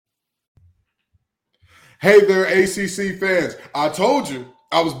Hey there, ACC fans. I told you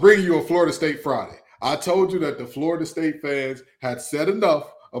I was bringing you a Florida State Friday. I told you that the Florida State fans had said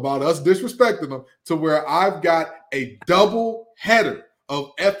enough about us disrespecting them to where I've got a double header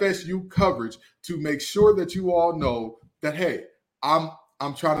of FSU coverage to make sure that you all know that, hey, I'm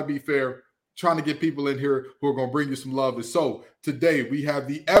trying to be fair, trying to get people in here who are going to bring you some love. And so today we have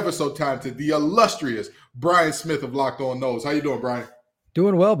the ever so talented, the illustrious Brian Smith of Locked On Noles. How you doing, Brian?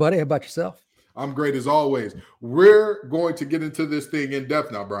 Doing well, buddy. How about yourself? I'm great as always. We're going to get into this thing in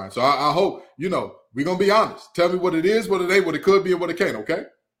depth now, Brian. So I hope, we're going to be honest. Tell me what it is, what it ain't, what it could be, and what it can't, okay?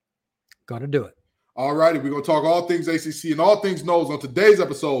 Got to do it. All righty. We're going to talk all things ACC and all things Noles on today's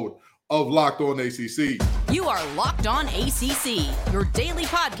episode of Locked On ACC. You are Locked On ACC, your daily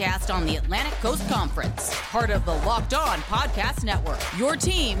podcast on the Atlantic Coast Conference. Part of the Locked On Podcast Network, your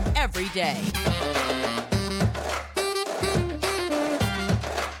team every day.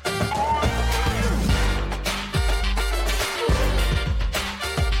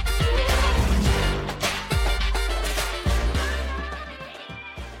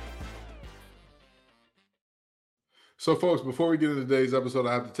 So, folks, before we get into today's episode,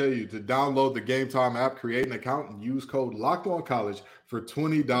 I have to tell you to download the Game Time app, create an account, and use code LOCKEDONCollege for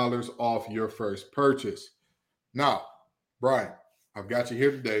 $20 off your first purchase. Now, Brian, I've got you here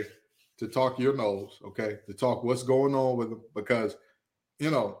today to talk your Noles, okay, to talk what's going on with them because,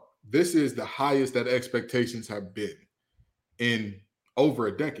 this is the highest that expectations have been in over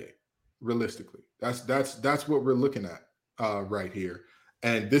a decade, realistically. That's what we're looking at right here.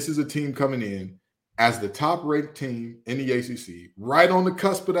 And this is a team coming in as the top-ranked team in the ACC, right on the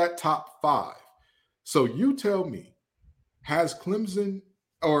cusp of that top 5. So you tell me, has Clemson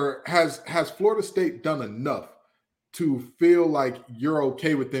or has Florida State done enough to feel like you're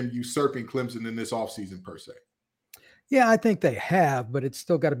okay with them usurping Clemson in this offseason per se? Yeah, I think they have, but it's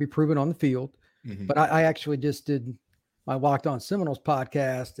still got to be proven on the field. Mm-hmm. But I actually just did my Locked On Seminoles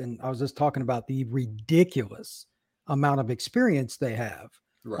podcast, and I was just talking about the ridiculous amount of experience they have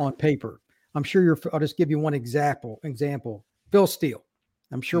on paper. I'm sure I'll just give you one example. Phil Steele.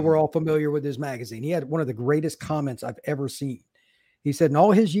 I'm sure we're all familiar with his magazine. He had one of the greatest comments I've ever seen. He said in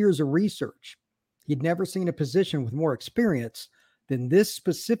all his years of research, he'd never seen a position with more experience than this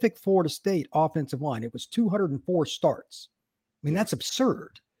specific Florida State offensive line. It was 204 starts. I mean, that's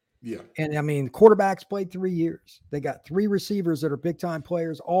absurd. Yeah. And quarterbacks played 3 years. They got 3 receivers that are big time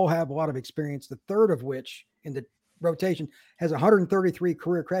players, all have a lot of experience, the third of which in the rotation has 133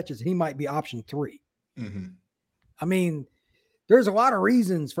 career catches. He might be option 3. Mm-hmm. There's a lot of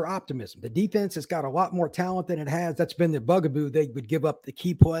reasons for optimism. The defense has got a lot more talent than it has. That's been the bugaboo. They would give up the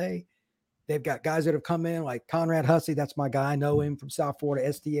key play. They've got guys that have come in like Conrad Hussey. That's my guy. I know him from South Florida,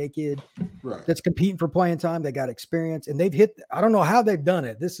 SDA kid. Right. That's competing for playing time. They got experience and they've hit. I don't know how they've done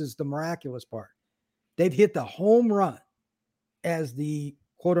it. This is the miraculous part. They've hit the home run as the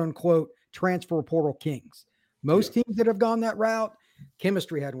quote unquote transfer portal kings. Most teams that have gone that route,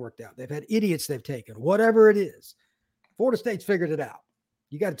 chemistry hadn't worked out. They've had idiots they've taken, whatever it is. Florida State's figured it out.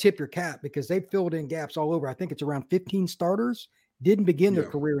 You got to tip your cap because they've filled in gaps all over. I think it's around 15 starters didn't begin their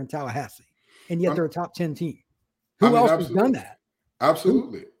career in Tallahassee, and yet they're a top 10 team. Who else has done that?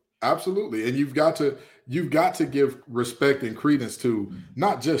 Absolutely. And you've got to give respect and credence to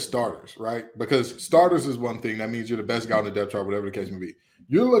not just starters, right? Because starters is one thing. That means you're the best guy on the depth chart, whatever the case may be.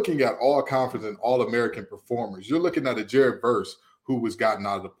 You're looking at all conference and all American performers. You're looking at a Jared Verse who was gotten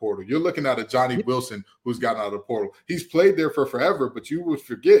out of the portal. You're looking at a Johnny Wilson who's gotten out of the portal. He's played there for forever, but you would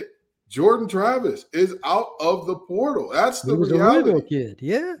forget Jordan Travis is out of the portal. That's the reality. A little kid.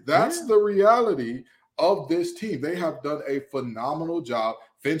 Yeah. That's the reality of this team. They have done a phenomenal job.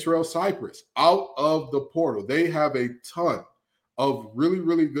 Fentrell Cypress out of the portal. They have a ton of really,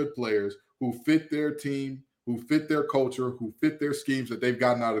 really good players who fit their team, who fit their culture, who fit their schemes that they've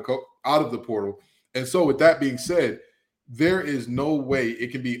gotten out of the portal. And so with that being said, there is no way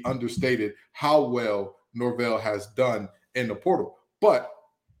it can be understated how well Norvell has done in the portal. But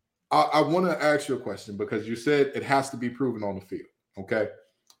I want to ask you a question because you said it has to be proven on the field, okay?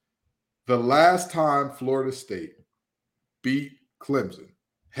 The last time Florida State beat Clemson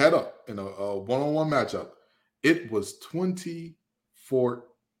head up in a one-on-one matchup, it was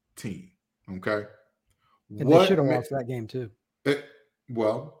 2014, okay? And they should have lost that game too.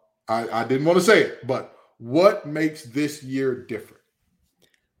 I didn't want to say it, but what makes this year different?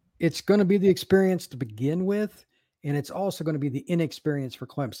 It's going to be the experience to begin with, and it's also going to be the inexperience for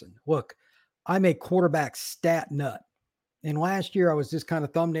Clemson. Look, I'm a quarterback stat nut. And last year I was just kind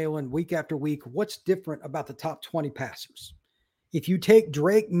of thumbnailing week after week. What's different about the top 20 passers? If you take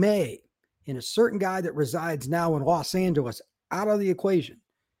Drake May and a certain guy that resides now in Los Angeles out of the equation,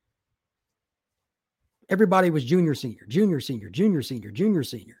 everybody was junior, senior. Mm-hmm.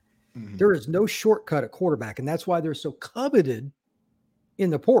 There is no shortcut at quarterback, and that's why they're so coveted in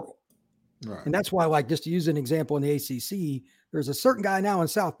the portal. Right. And that's why, like, just to use an example in the ACC, there's a certain guy now in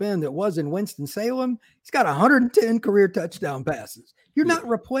South Bend that was in Winston-Salem. He's got 110 career touchdown passes. You're not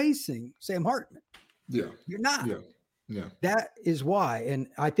replacing Sam Hartman. Yeah. You're not. Yeah. That is why. And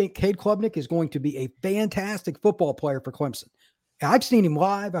I think Cade Klubnik is going to be a fantastic football player for Clemson. I've seen him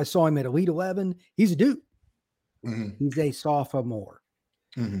live. I saw him at Elite 11. He's a dude. Mm-hmm. He's a sophomore.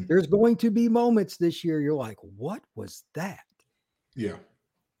 Mm-hmm. There's going to be moments this year you're like, what was that? Yeah.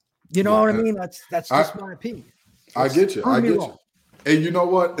 You know what I mean? That's just my opinion. I get you. And you know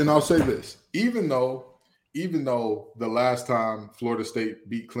what? And I'll say this, even though the last time Florida State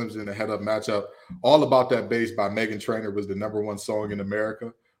beat Clemson in a head-up matchup, All About That Bass by Meghan Trainor was the #1 song in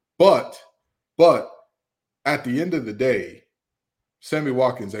America. But at the end of the day, Sammy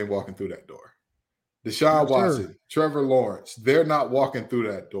Watkins ain't walking through that door. Deshaun Watson, Trevor Lawrence, they're not walking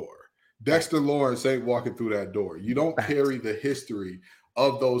through that door. Dexter Lawrence ain't walking through that door. You don't carry the history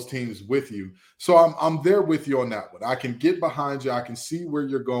of those teams with you. So I'm there with you on that one. I can get behind you. I can see where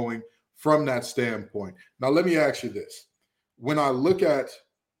you're going from that standpoint. Now, let me ask you this. When I look at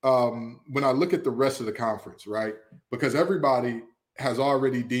the rest of the conference, right? Because everybody has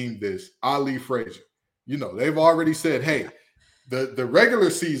already deemed this Ali Frazier. You know, they've already said, hey, the regular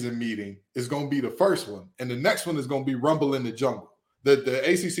season meeting is going to be the first one, and the next one is going to be Rumble in the Jungle. The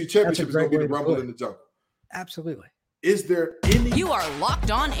ACC championship is going to be the Rumble in the Jungle. Absolutely. Is there any? You are Locked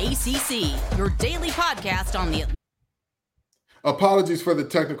On ACC, your daily podcast on the. Apologies for the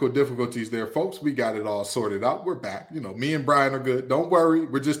technical difficulties there, folks. We got it all sorted out. We're back. You know, me and Brian are good. Don't worry.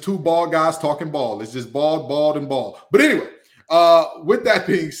 We're just two bald guys talking ball. It's just bald, and ball. But anyway, with that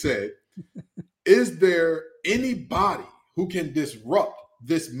being said, is there anybody who can disrupt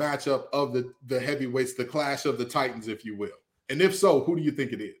this matchup of the heavyweights, the clash of the Titans, if you will? And if so, who do you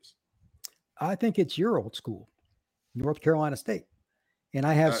think it is? I think it's your old school, North Carolina State. And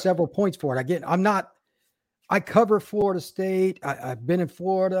I have several points for it. I cover Florida State. I've been in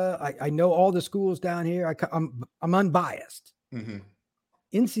Florida. I know all the schools down here. I'm unbiased. Mm-hmm.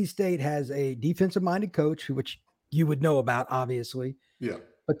 NC State has a defensive-minded coach, which you would know about, obviously. Yeah.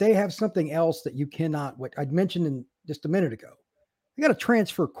 But they have something else that you cannot, what I'd mentioned in just a minute ago. They got a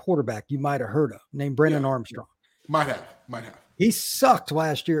transfer quarterback you might have heard of named Brennan Armstrong. Might have. He sucked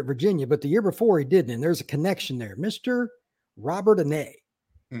last year at Virginia, but the year before he didn't. And there's a connection there. Mr. Robert Anae,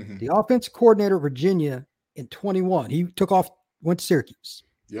 the offensive coordinator at Virginia in 21. He took off, went to Syracuse.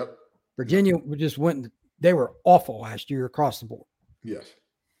 Yep. Virginia just went, they were awful last year across the board. Yes.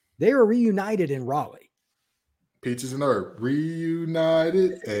 They were reunited in Raleigh. Peaches and herb.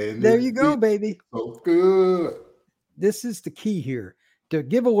 Reunited. And there you go, baby. So good. This is the key here. To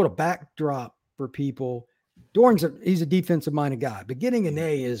give a little backdrop for people, Doring's he's a defensive-minded guy, but getting an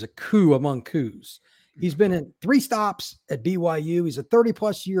A is a coup among coups. He's been in 3 stops at BYU. He's a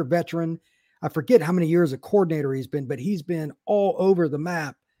 30-plus year veteran. I forget how many years a coordinator he's been, but he's been all over the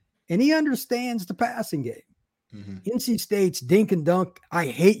map, and he understands the passing game. NC State's dink and dunk, I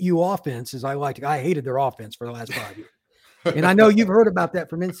hate you offense, as I hated their offense for the last 5 years. And I know you've heard about that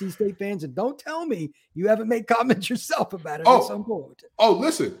from NC State fans, and don't tell me you haven't made comments yourself about it at some point. Oh,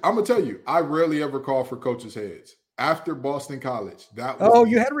 listen, I'm going to tell you, I rarely ever call for coaches' heads. After Boston College, that was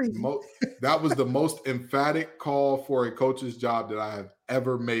you had reason. That was the most emphatic call for a coach's job that I have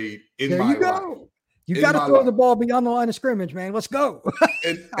ever made in there my you go. life. You got to throw the ball beyond the line of scrimmage, man. Let's go.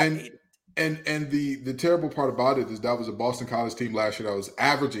 And the terrible part about it is that was a Boston College team last year that was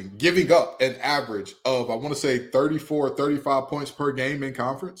giving up an average of, I want to say 34, 35 points per game in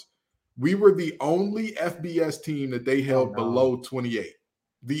conference. We were the only FBS team that they held below 28.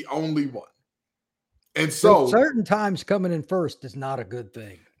 The only one. And so certain times coming in first is not a good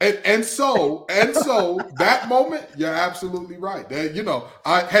thing. And so that moment, you're absolutely right.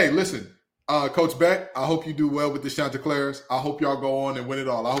 Listen, Coach Beck, I hope you do well with the Chanticleers. I hope y'all go on and win it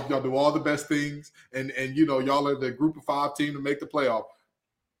all. I hope y'all do all the best things. And y'all are the group of 5 team to make the playoff.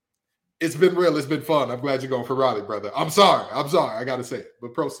 It's been real. It's been fun. I'm glad you're going for Raleigh, brother. I'm sorry. I got to say it,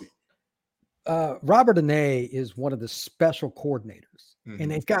 but proceed. Robert Anae is one of the special coordinators,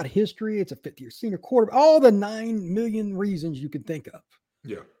 and they've got history. It's a 5th-year senior quarterback, all the 9 million reasons you can think of.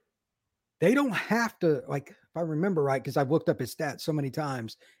 Yeah. They don't have to, like, if I remember right, because I've looked up his stats so many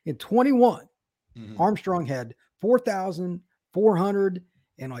times. In 21, Armstrong had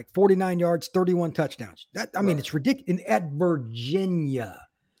 4,449 yards, 31 touchdowns. It's ridiculous. And at Virginia.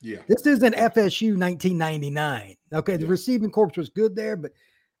 Yeah. This isn't FSU 1999. Okay, the receiving corps was good there, but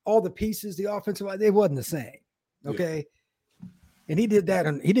all the pieces, the offensive line, they wasn't the same. Okay. And he did that,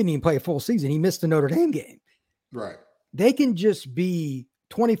 and he didn't even play a full season. He missed the Notre Dame game. Right. They can just be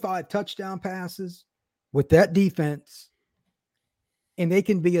 25 touchdown passes with that defense, and they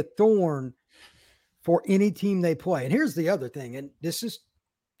can be a thorn for any team they play. And here's the other thing, and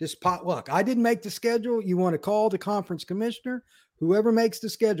this potluck. I didn't make the schedule. You want to call the conference commissioner, whoever makes the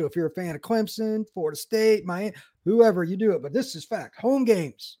schedule. If you're a fan of Clemson, Florida State, Miami, whoever, you do it. But this is fact. Home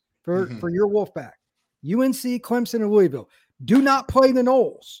games for your Wolfpack. UNC, Clemson, and Louisville. Do not play the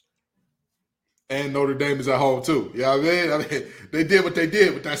Noles. And Notre Dame is at home too. Yeah, I mean, they did what they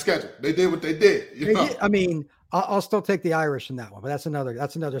did with that schedule. They did what they did. You know? I mean, I'll still take the Irish in that one, but that's another.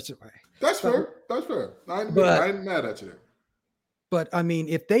 That's fair. That's fair. I ain't mad at you there. But I mean,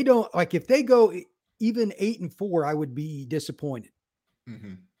 if they don't, if they go even 8-4, I would be disappointed.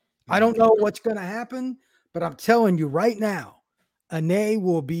 I don't know what's going to happen, but I'm telling you right now, Ane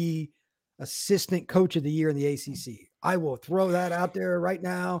will be assistant coach of the year in the ACC. I will throw that out there right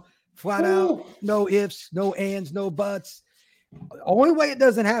now, flat out. No ifs, no ands, no buts. The only way it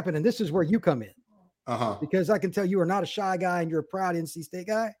doesn't happen, and this is where you come in, because I can tell you are not a shy guy and you're a proud NC State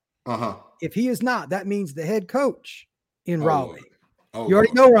guy. If he is not, that means the head coach in Raleigh. You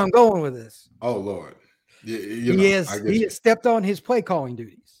already know where I'm going with this. Oh Lord, he has stepped on his play calling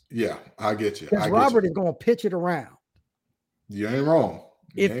duties. Yeah, I get you. Because Robert is going to pitch it around. You ain't wrong.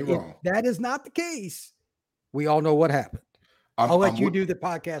 If that is not the case, we all know what happened. I'll let you do the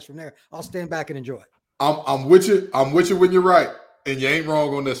podcast from there. I'll stand back and enjoy it. I'm with you. I'm with you when you're right. And you ain't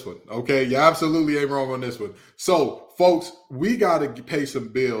wrong on this one. Okay. You absolutely ain't wrong on this one. So, folks, we got to pay some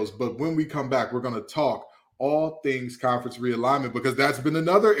bills. But when we come back, we're going to talk all things conference realignment, because that's been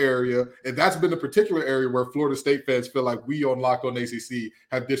another area. And that's been a particular area where Florida State fans feel like we on Locked On ACC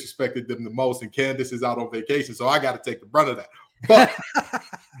have disrespected them the most. And Candace is out on vacation. So I got to take the brunt of that.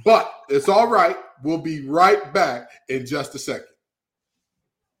 But it's all right. We'll be right back in just a second.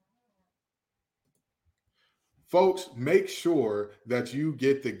 Folks, make sure that you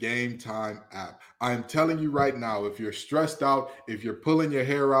get the Game Time app. I'm telling you right now, if you're stressed out, if you're pulling your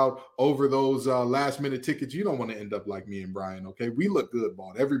hair out over those last-minute tickets, you don't want to end up like me and Brian, okay? We look good,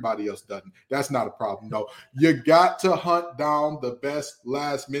 bald. Everybody else doesn't. That's not a problem. No, you got to hunt down the best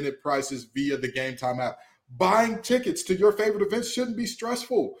last-minute prices via the Game Time app. Buying tickets to your favorite events shouldn't be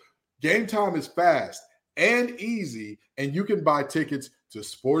stressful. Game Time is fast and easy, and you can buy tickets to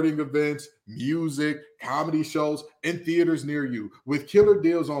sporting events, music, comedy shows, and theaters near you. With killer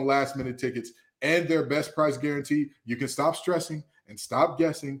deals on last-minute tickets and their best price guarantee, you can stop stressing and stop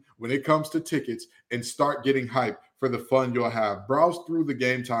guessing when it comes to tickets and start getting hyped for the fun you'll have. Browse through the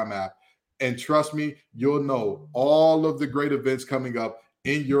Game Time app, and trust me, you'll know all of the great events coming up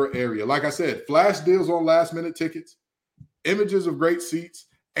in your area. Like I said, flash deals on last-minute tickets, images of great seats,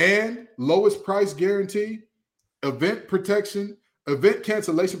 and lowest price guarantee, event protection, event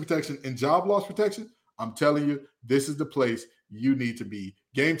cancellation protection, and job loss protection. I'm telling you, this is the place you need to be.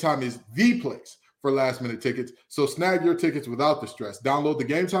 Game Time is the place for last-minute tickets. So snag your tickets without the stress. Download the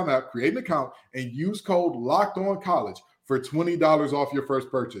Game Time app, create an account, and use code LOCKEDONCollege for $20 off your first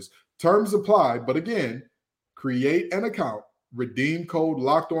purchase. Terms apply, but again, create an account, redeem code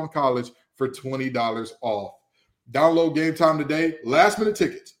LOCKEDONCollege for $20 off. Download Game Time today. Last-minute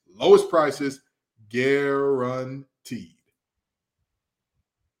tickets, lowest prices, guaranteed.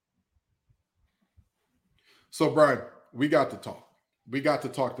 So, Brian, we got to talk. We got to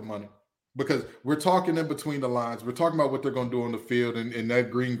talk the money, because we're talking in between the lines. We're talking about what they're going to do on the field and that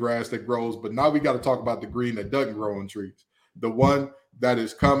green grass that grows. But now we got to talk about the green that doesn't grow on trees, the one that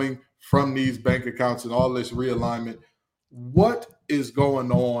is coming from these bank accounts and all this realignment. What is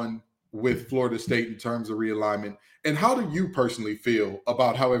going on with Florida State in terms of realignment? And how do you personally feel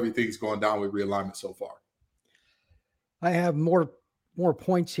about how everything's going down with realignment so far? I have more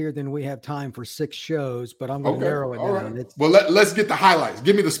points here than we have time for 6 shows, but I'm going to narrow it down. Right. Well, let's get the highlights.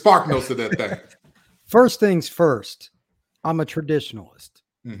 Give me the spark notes of that thing. First things first, I'm a traditionalist.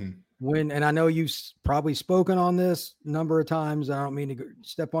 And I know you've probably spoken on this a number of times. I don't mean to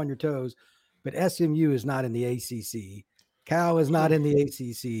step on your toes, but SMU is not in the ACC. Cal is not in the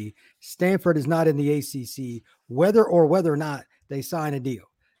ACC. Stanford is not in the ACC, whether or not they sign a deal.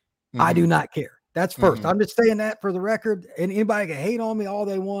 I do not care. That's first. I'm just saying that for the record, and anybody can hate on me all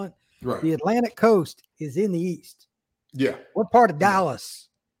they want. Right. The Atlantic coast is in the East. Yeah. What part of Dallas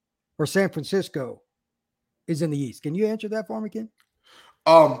or San Francisco is in the East? Can you answer that for me, Ken?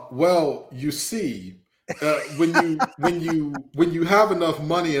 Well, you see, when you have enough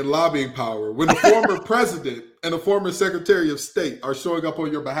money and lobbying power, when the former president and the former secretary of state are showing up on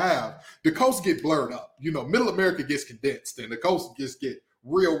your behalf, the coasts get blurred up. You know, Middle America gets condensed, and the coasts just get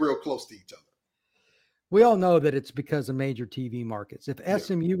real close to each other. We all know that it's because of major TV markets. If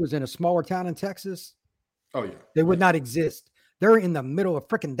SMU was in a smaller town in Texas, they would not exist. They're in the middle of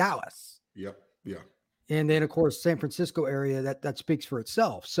freaking Dallas. Yep. Yeah. And then, of course, San Francisco area, that speaks for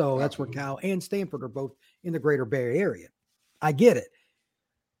itself. So that's where Cal and Stanford are both in the greater Bay Area. I get it.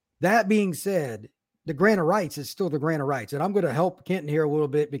 That being said, the grant of rights is still the grant of rights. And I'm going to help Kenton here a little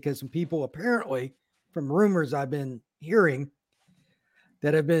bit because some people apparently, from rumors I've been hearing,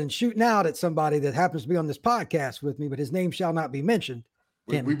 that have been shooting out at somebody that happens to be on this podcast with me, but his name shall not be mentioned.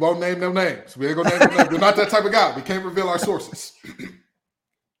 We won't name no names. We ain't going to name no names. We're not that type of guy. We can't reveal our sources.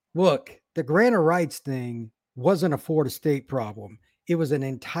 Look, the grant of rights thing wasn't a Florida State problem. It was an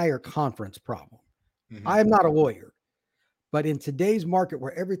entire conference problem. Mm-hmm. I am not a lawyer, but in today's market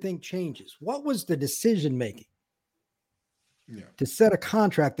where everything changes, what was the decision making? To set a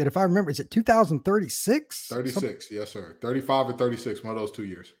contract that, if I remember, is it 2036? 36, yes, sir. 35 or 36, one of those 2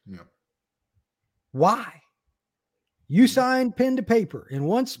 years. Yeah. Why? You sign pen to paper, and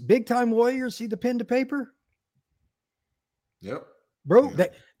once big-time lawyers see the pen to paper, yep, bro,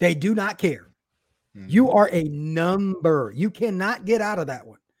 they do not care. Mm-hmm. You are a number. You cannot get out of that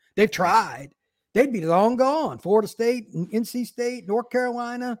one. They've tried. They'd be long gone. Florida State, NC State, North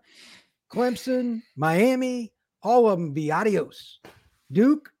Carolina, Clemson, Miami. All of them be adios.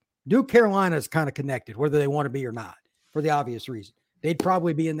 Duke Carolina is kind of connected, whether they want to be or not, for the obvious reason. They'd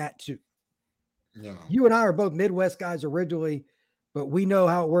probably be in that too. Yeah. You and I are both Midwest guys originally, but we know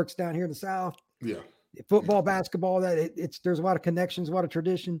how it works down here in the South. Yeah. Football, basketball, there's a lot of connections, a lot of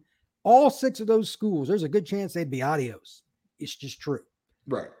tradition. All 6 of those schools, there's a good chance they'd be adios. It's just true.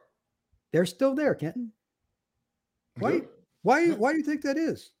 Right. They're still there, Kenton. Why do you think that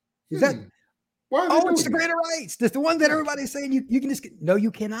is? Is that it's the grant of rights. That's the one that everybody's saying you can just get. No, you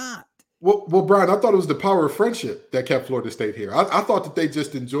cannot. Well, Brian, I thought it was the power of friendship that kept Florida State here. I thought that they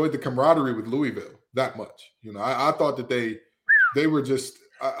just enjoyed the camaraderie with Louisville that much. You know, I thought that they were just.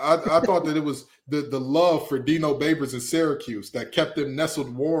 I thought that it was the love for Dino Babers in Syracuse that kept them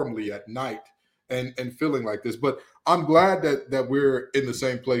nestled warmly at night and feeling like this. But I'm glad that we're in the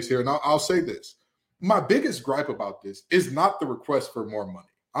same place here. And I'll say this: my biggest gripe about this is not the request for more money.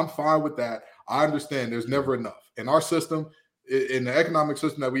 I'm fine with that. I understand there's never enough. In our system, in the economic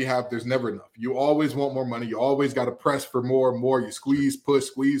system that we have, there's never enough. You always want more money. You always got to press for more and more. You squeeze, push.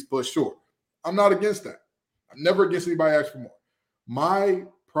 Sure. I'm not against that. I'm never against anybody asking for more. My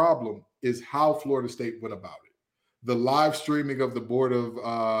problem is how Florida State went about it. The live streaming of the board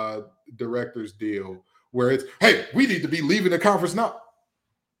of directors deal where it's, hey, we need to be leaving the conference now.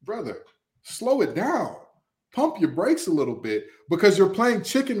 Brother, slow it down. Pump your brakes a little bit because you're playing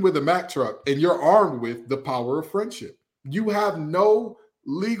chicken with a Mack truck and you're armed with the power of friendship. You have no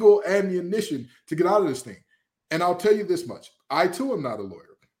legal ammunition to get out of this thing. And I'll tell you this much. I, too, am not a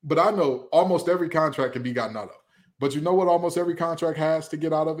lawyer, but I know almost every contract can be gotten out of. But you know what almost every contract has to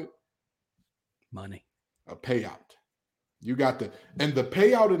get out of it? Money. A payout. You got and the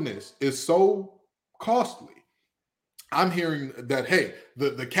payout in this is so costly. I'm hearing that, hey,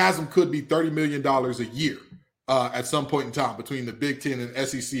 the chasm could be $30 million a year. At some point in time between the Big Ten and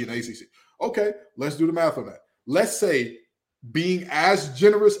SEC and ACC. Okay, let's do the math on that. Let's say being as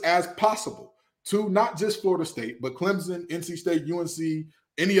generous as possible to not just Florida State, but Clemson, NC State, UNC,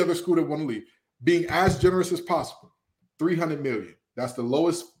 any other school that want to leave, being as generous as possible, $300 million. That's the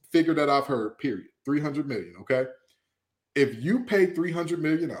lowest figure that I've heard, period. $300 million, okay? If you pay $300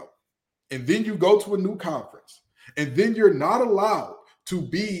 million out and then you go to a new conference and then you're not allowed to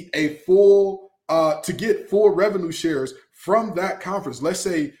be a full to get full revenue shares from that conference. Let's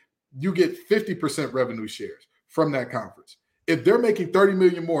say you get 50% revenue shares from that conference. If they're making $30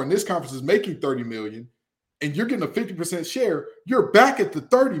 million more and this conference is making $30 million and you're getting a 50% share, you're back at the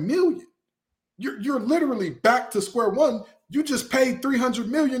 $30 million. You're literally back to square one. You just paid $300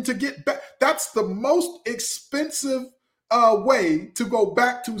 million to get back. That's the most expensive way to go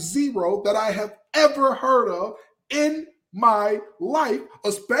back to zero that I have ever heard of in my life,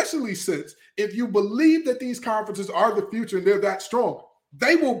 especially since if you believe that these conferences are the future and they're that strong,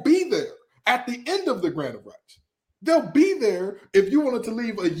 they will be there at the end of the grant of rights. They'll be there if you wanted to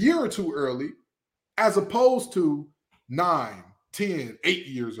leave a year or two early, as opposed to 9, 10, 8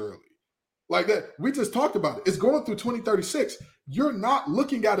 years early. Like that. We just talked about it. It's going through 2036. You're not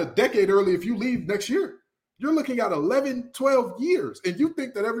looking at a decade early if you leave next year. You're looking at 11, 12 years. And you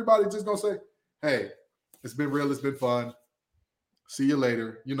think that everybody's just going to say, hey, it's been real, it's been fun. See you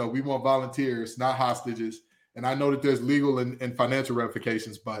later. You know, we want volunteers, not hostages. And I know that there's legal and financial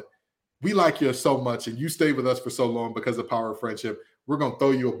ramifications, but we like you so much and you stayed with us for so long because of power of friendship. We're going to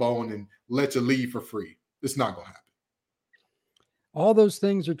throw you a bone and let you leave for free. It's not going to happen. All those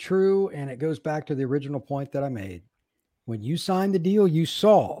things are true, and it goes back to the original point that I made. When you signed the deal, you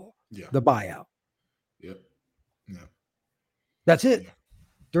saw the buyout. Yep. Yeah. That's it. Yeah.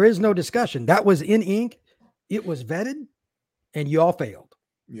 There is no discussion. That was in ink. It was vetted, and you all failed.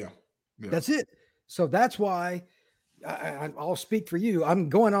 Yeah. That's it. So that's why I'll speak for you. I'm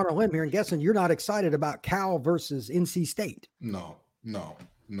going on a limb here and guessing you're not excited about Cal versus NC State. No.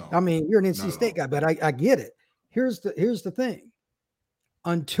 I mean, you're an NC State guy, but I get it. Here's the thing.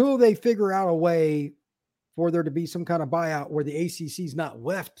 Until they figure out a way for there to be some kind of buyout where the ACC is not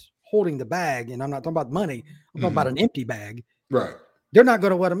left holding the bag, and I'm not talking about money, I'm talking about an empty bag. Right. They're not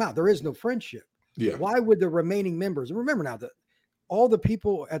going to let them out. There is no friendship. Yeah. Why would the remaining members, and remember now that all the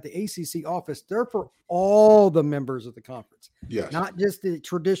people at the ACC office, they're for all the members of the conference. Yes. Not just the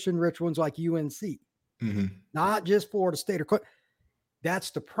tradition-rich ones like UNC. Not just Florida State or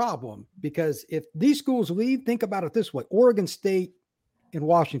that's the problem, because if these schools leave, think about it this way: Oregon State and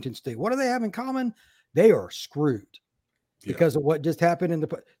Washington State, what do they have in common? They are screwed because of what just happened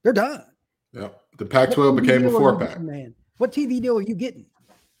they're done. Yeah. The Pac-12 became a 4-pack. Man, what TV deal are you getting?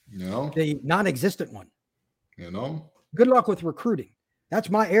 The non-existent one. Good luck with recruiting. That's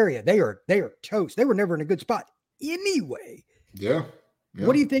my area. They are toast. They were never in a good spot anyway. Yeah.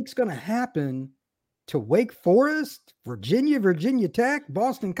 What do you think is going to happen to Wake Forest, Virginia Tech,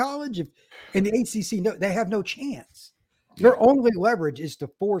 Boston College, and the ACC? No, they have no chance. Their only leverage is to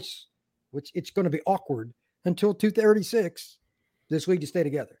force, which it's going to be awkward until 236 this week to stay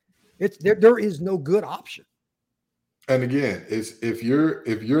together. There is no good option. And again, if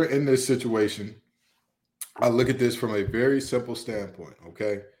you're in this situation, I look at this from a very simple standpoint.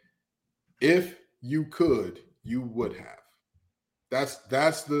 Okay, if you could, you would have.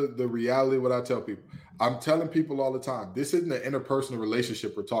 That's the reality of what I tell people. I'm telling people all the time, this isn't an interpersonal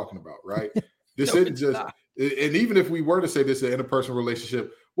relationship we're talking about, right? This isn't just, and even if we were to say this is an interpersonal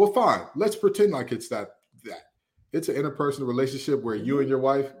relationship, well, fine. Let's pretend like it's that. It's an interpersonal relationship where you and your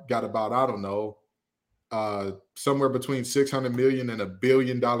wife got about, I don't know, somewhere between $600 million and $1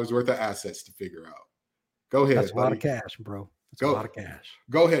 billion worth of assets to figure out. Go ahead. That's a lot of cash, bro. That's a lot of cash.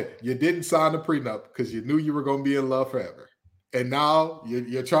 Go ahead. You didn't sign the prenup because you knew you were going to be in love forever. And now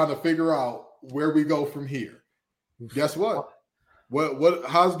you're trying to figure out where we go from here. Guess what?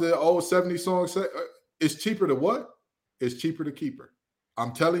 How's the old 70s song say? It's cheaper to what? It's cheaper to keep her.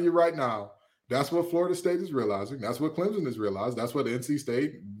 I'm telling you right now, that's what Florida State is realizing. That's what Clemson has realized. That's what NC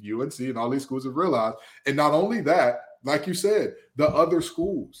State, UNC, and all these schools have realized. And not only that, like you said, the other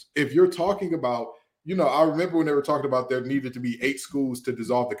schools. If you're talking about, I remember when they were talking about there needed to be 8 schools to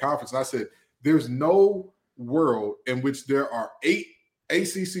dissolve the conference. And I said, there's no world in which there are 8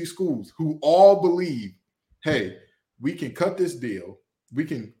 ACC schools who all believe, hey, we can cut this deal. We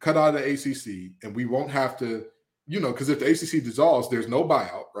can cut out of the ACC and we won't have to, because if the ACC dissolves, there's no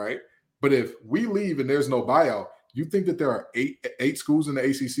buyout, right? But if we leave and there's no buyout, you think that there are eight schools in the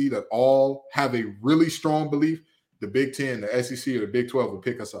ACC that all have a really strong belief the Big Ten, the SEC, or the Big 12 will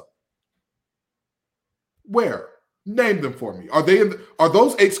pick us up? Where? Name them for me. Are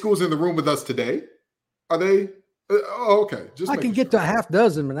those 8 schools in the room with us today? Are they? Okay. I can get to a half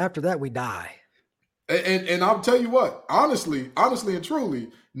dozen, and after that, we die. And I'll tell you what, honestly and truly,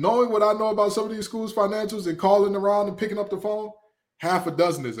 knowing what I know about some of these schools' financials and calling around and picking up the phone, half a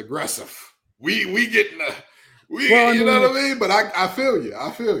dozen is aggressive. We getting you know what I mean? But I feel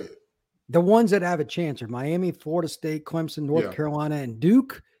you. The ones that have a chance are Miami, Florida State, Clemson, North Carolina, and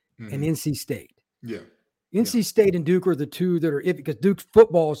Duke, and NC State. Yeah. NC State and Duke are the two that are because Duke's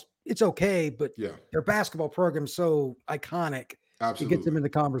football it's okay, but their basketball program's so iconic. Absolutely. It gets them in the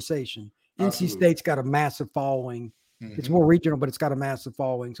conversation. NC State's got a massive following. It's more regional, but it's got a massive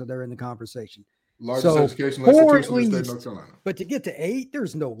following, so they're in the conversation. Largest educational institution in the state of North Carolina. But to get to 8,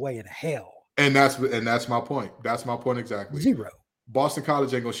 there's no way in hell. And that's my point. That's my point exactly. 0. Boston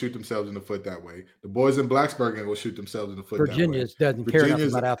College ain't gonna shoot themselves in the foot that way. The boys in Blacksburg ain't gonna shoot themselves in the foot. Virginia doesn't care enough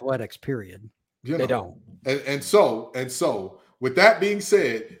about athletics. Period. They don't. And so with that being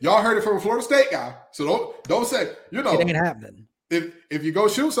said, y'all heard it from a Florida State guy. So don't say it ain't happening. If you go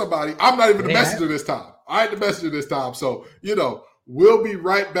shoot somebody, I'm not even the messenger this time. I ain't the messenger this time. So we'll be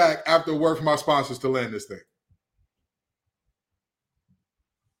right back after a word from our sponsors to land this thing.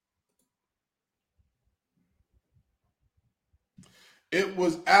 It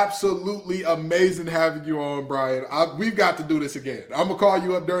was absolutely amazing having you on, Brian. We've got to do this again. I'm going to call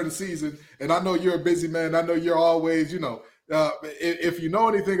you up during the season, and I know you're a busy man. I know you're always, if you know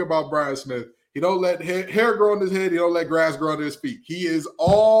anything about Brian Smith, he don't let hair grow on his head. He don't let grass grow under his feet. He is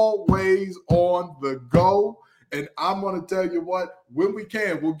always on the go, and I'm going to tell you what, when we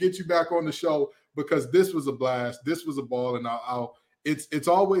can, we'll get you back on the show because this was a blast. This was a ball, and I'll it's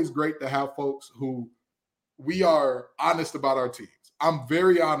always great to have folks who we are honest about our teams. I'm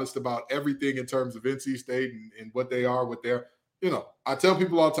very honest about everything in terms of NC State and what they are, what they're, I tell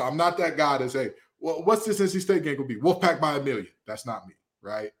people all the time, I'm not that guy to say, well, what's this NC State game going to be? Wolfpack by 1,000,000. That's not me,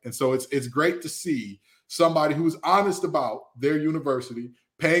 right? And so it's great to see somebody who's honest about their university,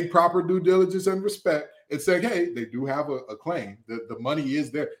 paying proper due diligence and respect, and saying, hey, they do have a claim. The money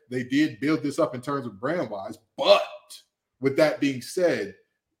is there. They did build this up in terms of brand-wise. But with that being said,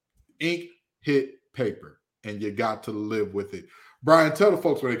 ink hit paper, and you got to live with it. Brian, tell the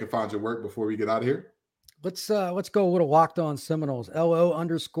folks where they can find your work before we get out of here. Let's go a little Locked On Seminoles,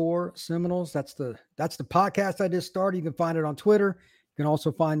 LO_Seminoles. That's the podcast I just started. You can find it on Twitter. You can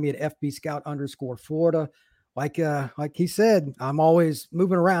also find me at FBScout_Florida. Like he said, I'm always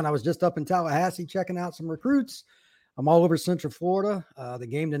moving around. I was just up in Tallahassee checking out some recruits. I'm all over Central Florida. The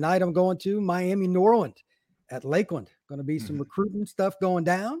game tonight I'm going to Miami, New Orleans at Lakeland. Going to be some recruiting stuff going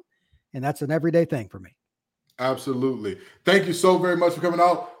down, and that's an everyday thing for me. Absolutely. Thank you so very much for coming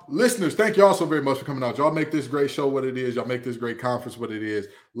out. Listeners, thank you all so very much for coming out. Y'all make this great show what it is. Y'all make this great conference what it is.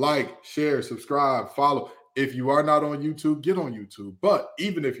 Like, share, subscribe, follow. If you are not on YouTube, get on YouTube. But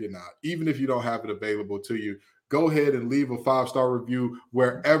even if you're not, even if you don't have it available to you, go ahead and leave a 5-star review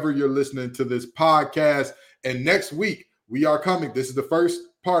wherever you're listening to this podcast. And next week, we are coming. This is the first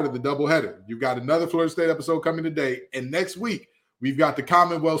part of the doubleheader. You've got another Florida State episode coming today. And next week, we've got the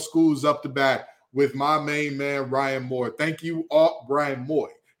Commonwealth Schools up to bat with my main man, Ryan Moore. Thank you all, Brian Moy.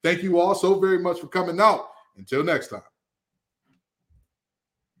 Thank you all so very much for coming out. Until next time.